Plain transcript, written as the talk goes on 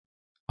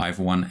Hi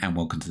everyone and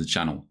welcome to the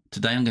channel.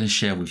 Today I'm going to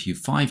share with you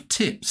 5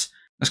 tips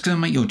that's going to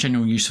make your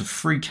general use of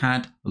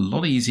FreeCAD a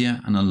lot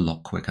easier and a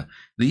lot quicker.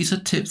 These are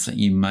tips that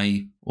you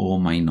may or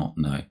may not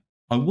know.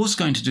 I was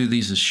going to do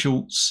these as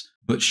shorts,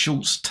 but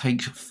shorts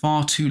take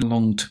far too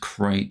long to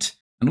create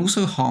and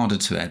also harder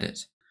to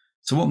edit.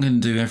 So what I'm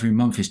going to do every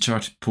month is try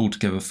to pull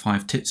together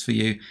 5 tips for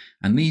you,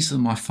 and these are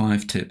my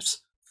 5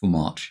 tips for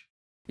March.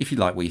 If you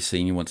like what you see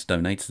and you want to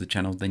donate to the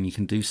channel, then you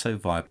can do so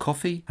via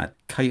Ko-fi at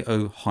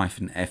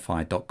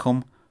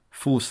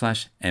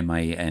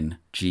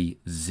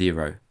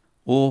ko-fi.com/MANG0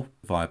 or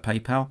via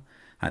PayPal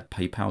at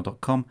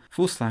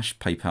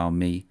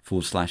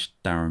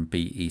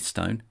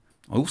paypal.com/paypalme/DarrenBEstone.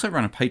 I also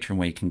run a Patreon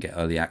where you can get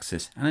early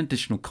access and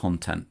additional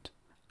content.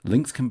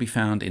 Links can be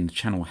found in the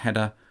channel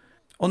header,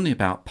 on the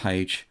About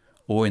page,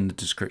 or in the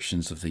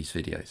descriptions of these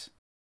videos.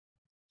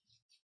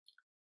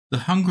 The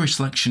Hungary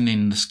selection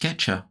in the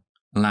Sketcher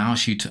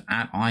allows you to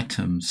add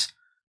items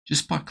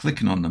just by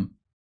clicking on them.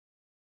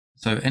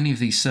 So any of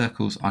these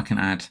circles I can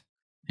add,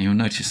 and you'll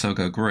notice they'll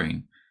go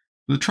green.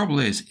 But the trouble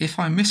is, if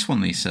I miss one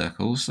of these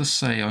circles, let's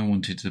say I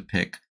wanted to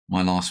pick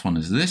my last one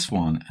as this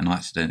one and I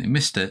accidentally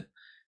missed it,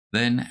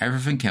 then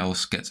everything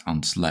else gets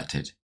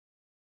unselected.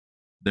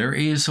 There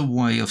is a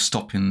way of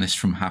stopping this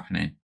from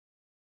happening.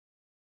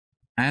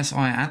 As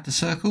I add the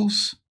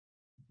circles,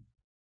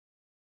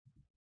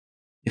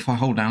 if I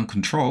hold down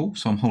Control,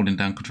 so I'm holding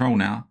down Control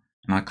now,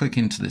 and I click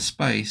into this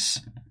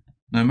space,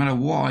 no matter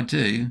what I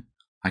do,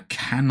 I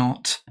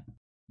cannot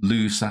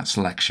lose that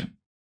selection.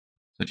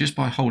 So just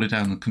by holding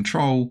down the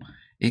Control,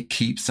 it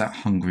keeps that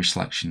Hungary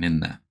selection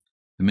in there.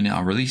 The minute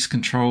I release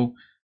Control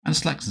and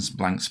select some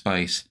blank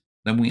space,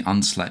 then we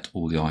unselect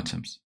all the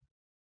items.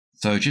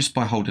 So just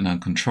by holding down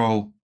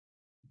Control,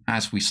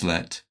 as we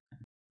select,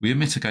 we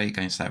mitigate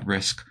against that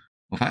risk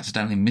of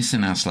accidentally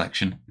missing our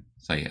selection,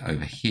 say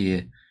over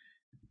here,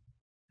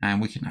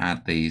 and we can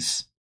add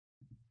these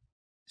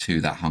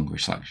to that Hungary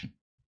selection.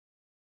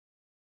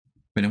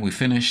 When we're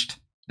finished,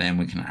 then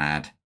we can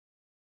add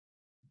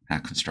our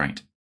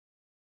constraint.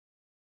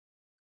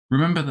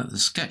 Remember that the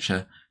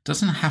Sketcher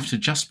doesn't have to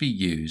just be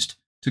used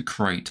to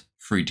create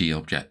 3D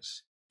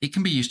objects. It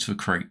can be used to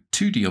create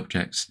 2D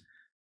objects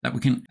that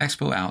we can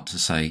export out to,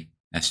 say,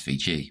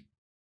 SVG.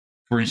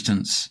 For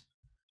instance,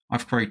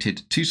 I've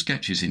created 2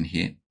 sketches in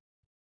here.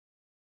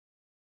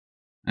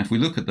 And if we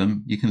look at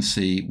them, you can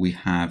see we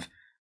have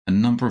a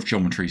number of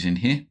geometries in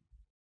here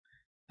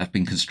that have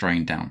been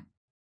constrained down.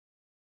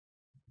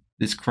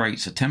 This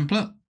creates a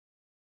template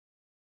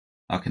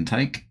I can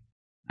take,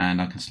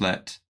 and I can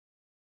select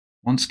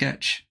one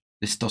sketch,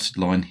 this dotted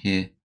line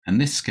here, and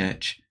this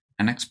sketch,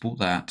 and export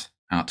that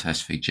out to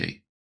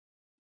SVG.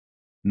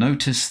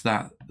 Notice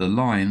that the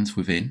lines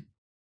within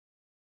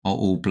are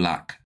all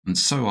black, and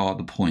so are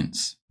the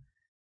points.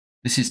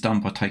 This is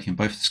done by taking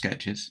both the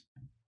sketches,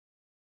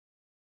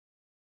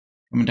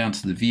 coming down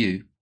to the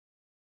view,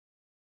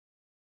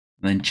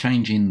 and then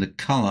changing the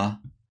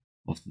color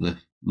of the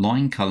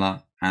line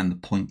color and the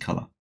point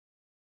color.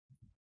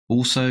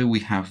 Also, we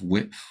have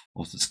width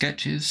of the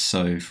sketches.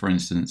 So for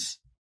instance,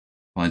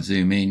 if I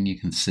zoom in, you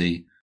can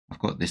see I've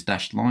got this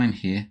dashed line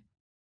here.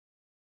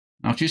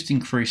 I'll just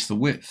increase the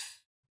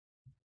width,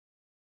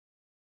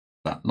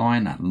 that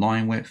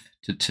line width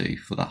to 2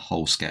 for that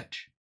whole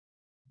sketch.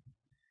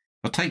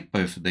 If I take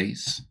both of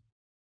these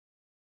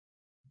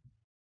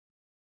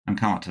and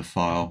come up to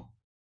File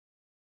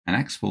and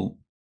Export,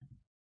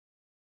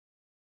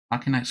 I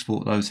can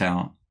export those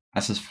out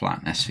as a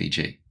flat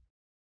SVG.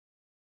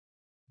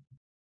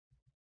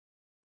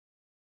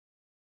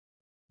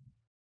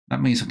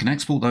 That means I can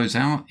export those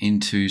out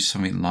into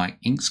something like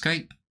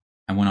Inkscape,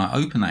 and when I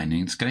open that in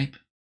Inkscape,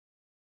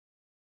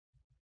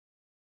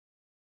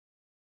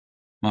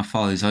 my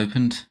file is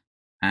opened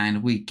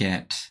and we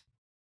get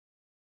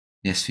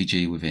the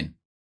SVG within.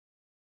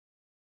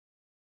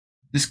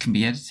 This can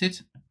be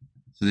edited,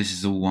 so this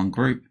is all one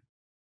group,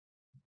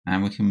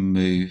 and we can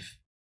move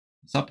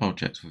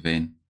sub-objects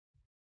within.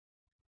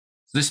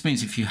 So this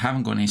means if you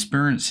haven't got any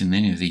experience in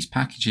any of these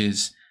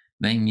packages,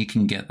 then you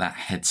can get that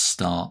head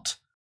start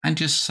and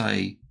just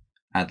say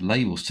add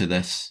labels to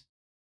this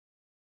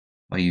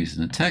by using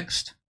the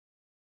text,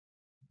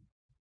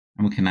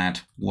 and we can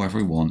add whatever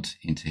we want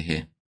into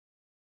here.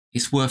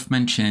 It's worth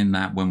mentioning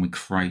that when we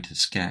create a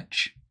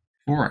sketch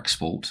for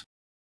export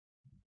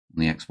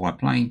on the XY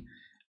plane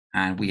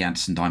and we add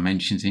some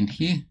dimensions in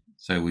here,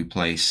 so we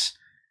place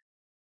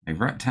a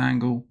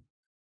rectangle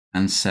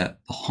and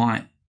set the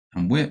height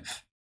and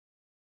width.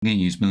 I'm going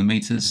to use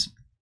millimeters,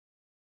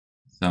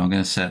 so I'm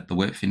going to set the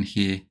width in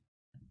here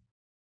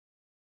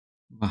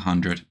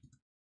 100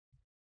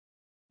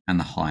 and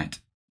the height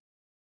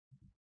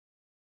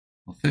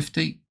of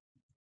 50.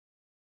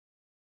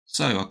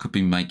 So I could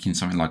be making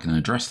something like an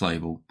address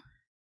label.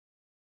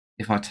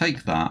 If I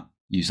take that,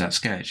 use that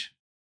sketch,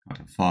 I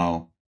can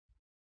File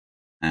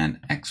and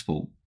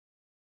Export.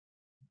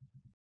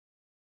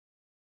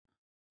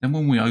 Then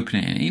when we open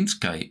it in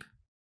Inkscape,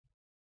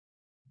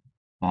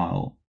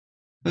 File,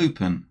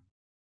 Open,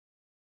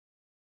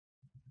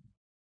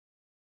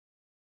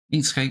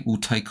 Inkscape will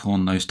take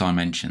on those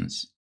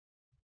dimensions.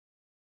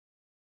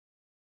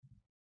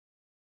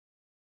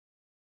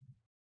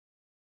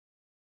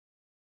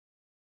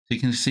 So you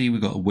can see we've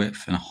got a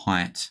width and a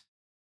height,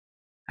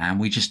 and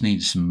we just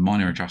need some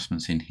minor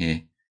adjustments in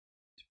here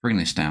to bring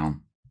this down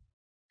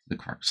to the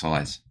correct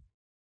size.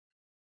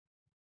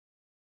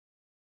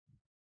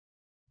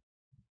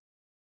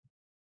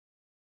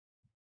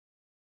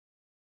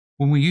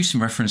 When we're using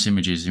reference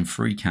images in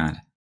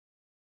FreeCAD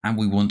and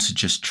we want to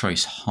just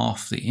trace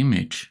half the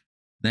image,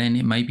 then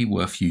it may be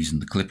worth using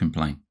the clipping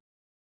plane.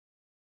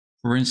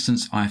 For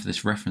instance, I have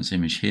this reference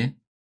image here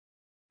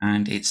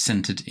and it's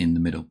centered in the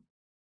middle.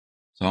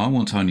 So I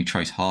want to only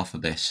trace half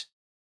of this.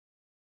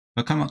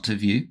 If I come up to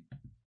View,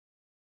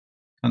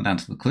 come down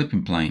to the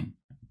clipping plane,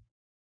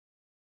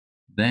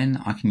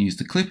 then I can use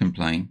the clipping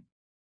plane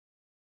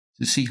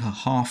to see a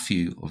half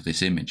view of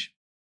this image.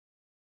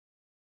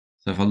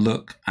 So if I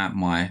look at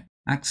my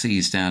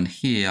axes down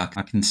here,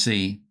 I can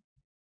see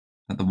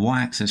that the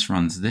y-axis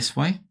runs this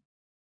way.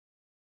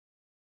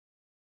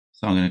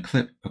 So I'm going to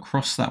clip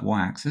across that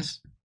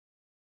y-axis,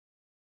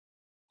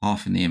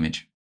 half in the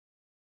image.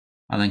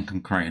 I then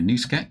can create a new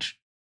sketch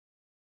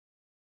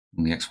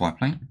on the XY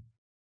plane.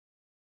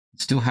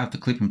 Still have the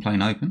clipping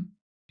plane open,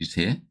 just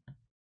here.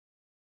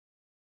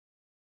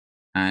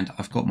 And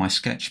I've got my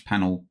sketch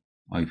panel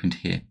opened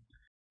here.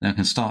 Then I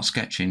can start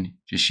sketching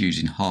just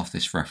using half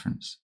this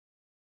reference.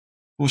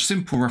 For a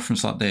simple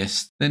reference like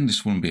this, then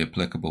this wouldn't be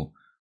applicable.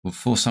 But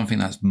for something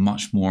that's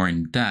much more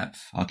in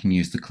depth, I can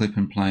use the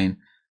clipping plane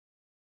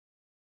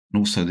and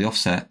also the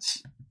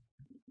offsets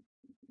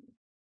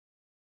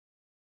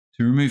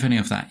to remove any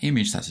of that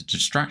image that's a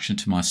distraction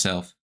to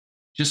myself,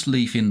 just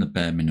leave in the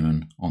bare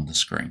minimum on the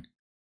screen.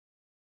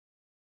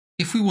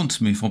 If we want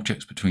to move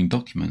objects between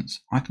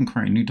documents, I can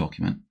create a new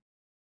document.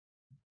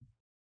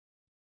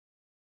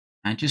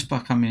 And just by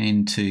coming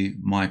into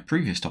my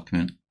previous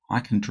document, I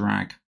can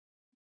drag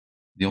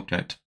the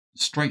object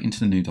straight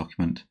into the new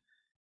document,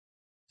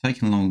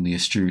 taking along the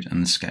extrude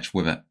and the sketch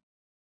with it.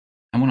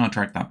 And when I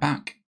drag that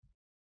back,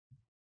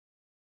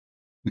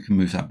 we can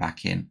move that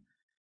back in.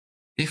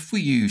 If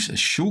we use a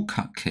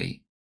shortcut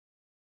key,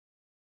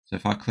 so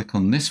if I click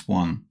on this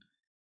one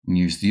and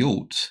use the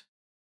Alt,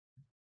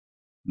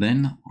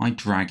 then I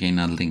drag in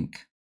a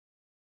link.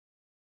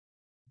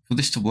 For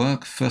this to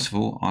work, first of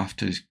all, I have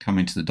to come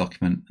into the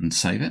document and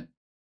save it.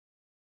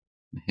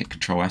 Hit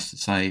Ctrl S to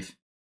save.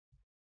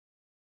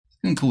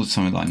 You can call it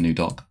something like new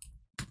doc.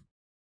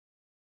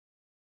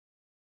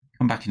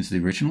 Come back into the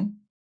original.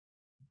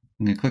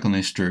 I'm going to click on the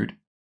extrude,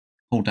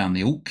 hold down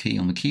the Alt key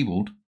on the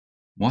keyboard.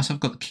 Whilst I've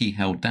got the key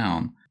held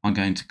down, I'm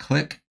going to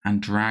click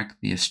and drag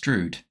the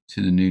extrude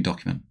to the new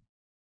document.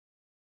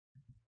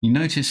 You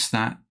notice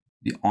that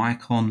the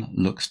icon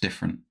looks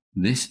different.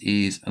 This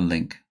is a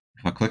link.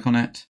 If I click on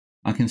it,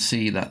 I can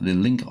see that the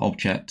link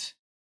object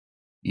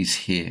is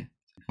here.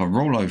 If I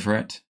roll over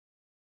it,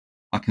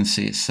 I can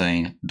see it's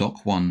saying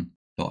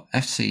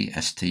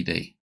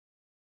doc1.fcstd.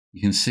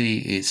 You can see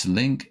it's a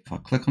link. If I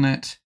click on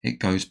it, it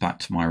goes back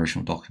to my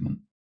original document.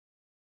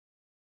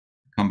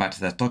 Come back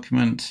to that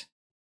document.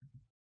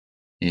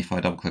 If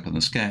I double click on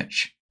the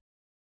sketch,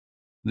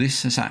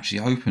 this has actually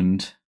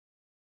opened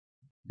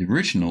the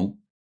original,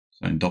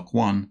 so in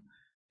doc1,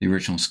 the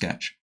original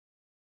sketch.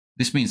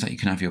 This means that you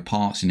can have your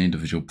parts in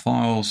individual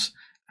files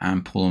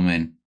and pull them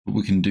in, but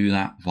we can do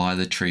that via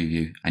the tree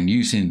view and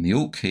using the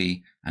Alt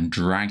key and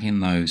dragging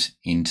those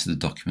into the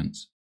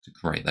documents to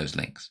create those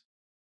links.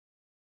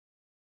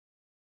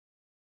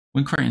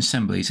 When creating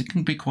assemblies, it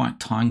can be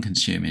quite time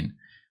consuming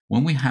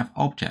when we have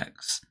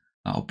objects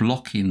that are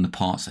blocking the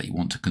parts that you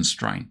want to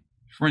constrain.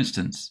 For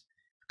instance,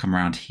 come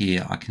around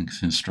here, I can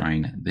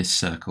constrain this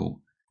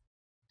circle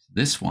to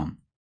this one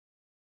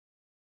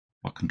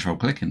by control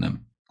clicking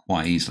them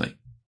quite easily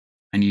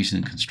and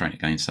using a constraint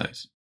against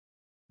those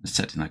and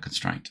setting that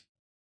constraint.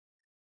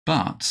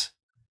 But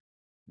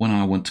when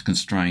I want to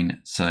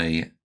constrain,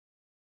 say,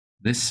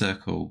 this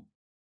circle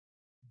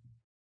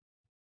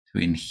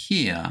to in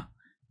here,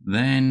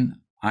 then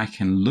I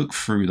can look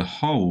through the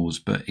holes,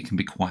 but it can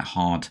be quite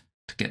hard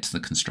to get to the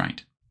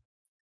constraint.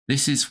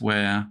 This is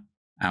where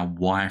our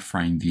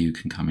wireframe view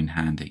can come in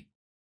handy.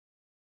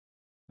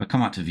 If I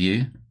come out to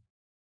View,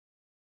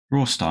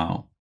 Draw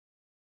Style,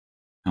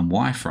 and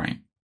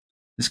Wireframe,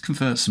 this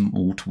converts them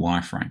all to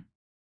wireframe.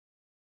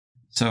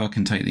 So I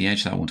can take the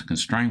edge that I want to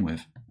constrain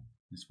with,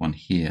 this one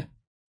here,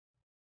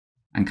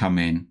 and come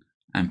in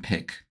and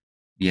pick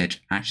the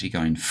edge actually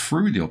going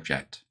through the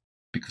object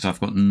because I've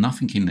got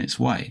nothing in its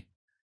way,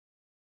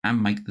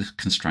 and make the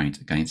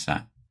constraint against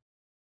that,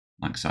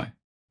 like so,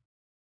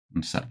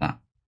 and set that.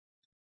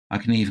 I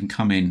can even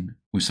come in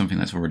with something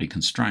that's already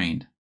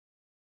constrained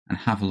and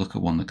have a look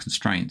at one of the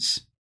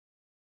constraints.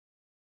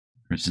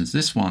 For instance,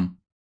 this one,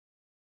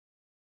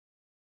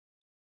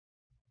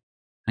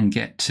 and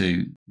get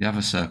to the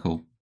other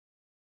circle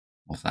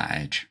of that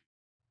edge.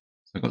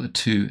 So I've got the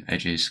two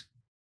edges.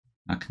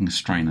 I can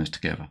constrain those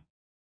together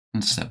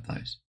and set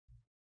those.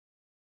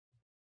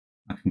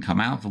 I can come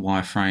out of the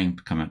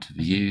wireframe, come out to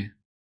View,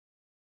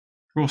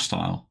 Draw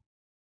Style,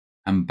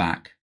 and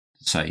back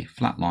to say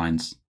flat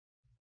lines.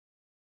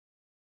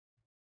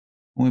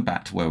 And we're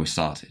back to where we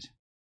started.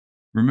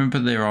 Remember,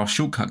 there are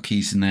shortcut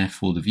keys in there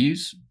for the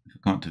views. If I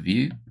come up to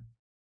View,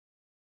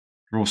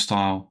 Draw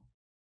Style,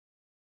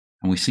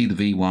 and we see the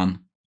V1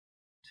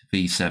 to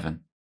V7.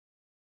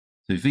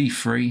 So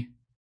V3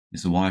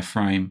 is the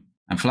wireframe,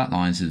 and flat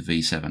lines is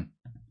V7.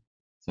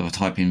 So if I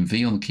type in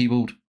V on the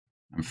keyboard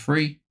and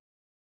 3,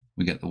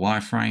 we get the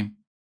wireframe,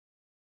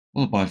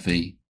 followed by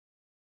V,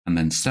 and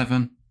then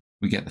 7,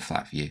 we get the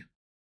flat view.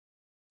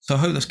 So I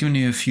hope that's given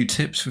you a few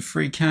tips for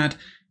FreeCAD.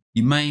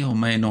 You may or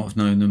may not have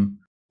known them,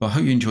 but I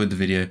hope you enjoyed the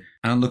video,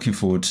 and I'm looking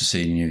forward to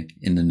seeing you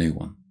in the new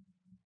one.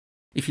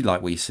 If you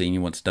like what you see and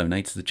you want to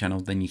donate to the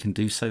channel, then you can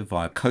do so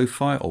via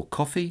Ko-Fi or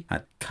Ko-Fi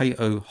at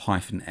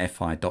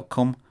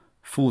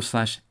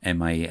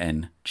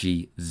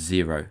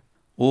ko-fi.com/MANG0,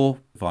 or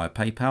via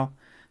PayPal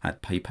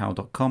at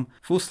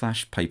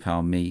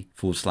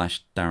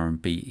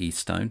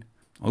paypal.com/paypalme/DarrenBEstone.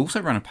 I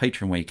also run a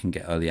Patreon where you can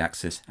get early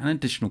access and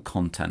additional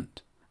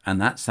content,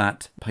 and that's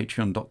at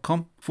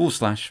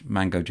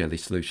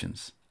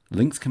patreon.com/MangoJellySolutions.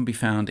 Links can be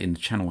found in the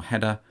channel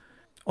header,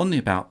 on the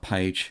About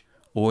page,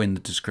 or in the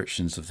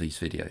descriptions of these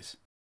videos.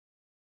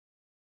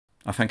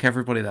 I thank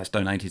everybody that's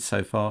donated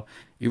so far.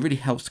 It really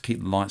helps to keep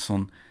the lights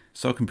on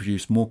so I can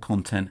produce more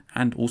content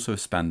and also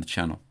expand the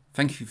channel.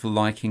 Thank you for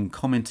liking,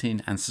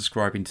 commenting and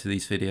subscribing to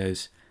these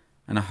videos,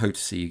 and I hope to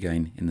see you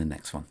again in the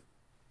next one.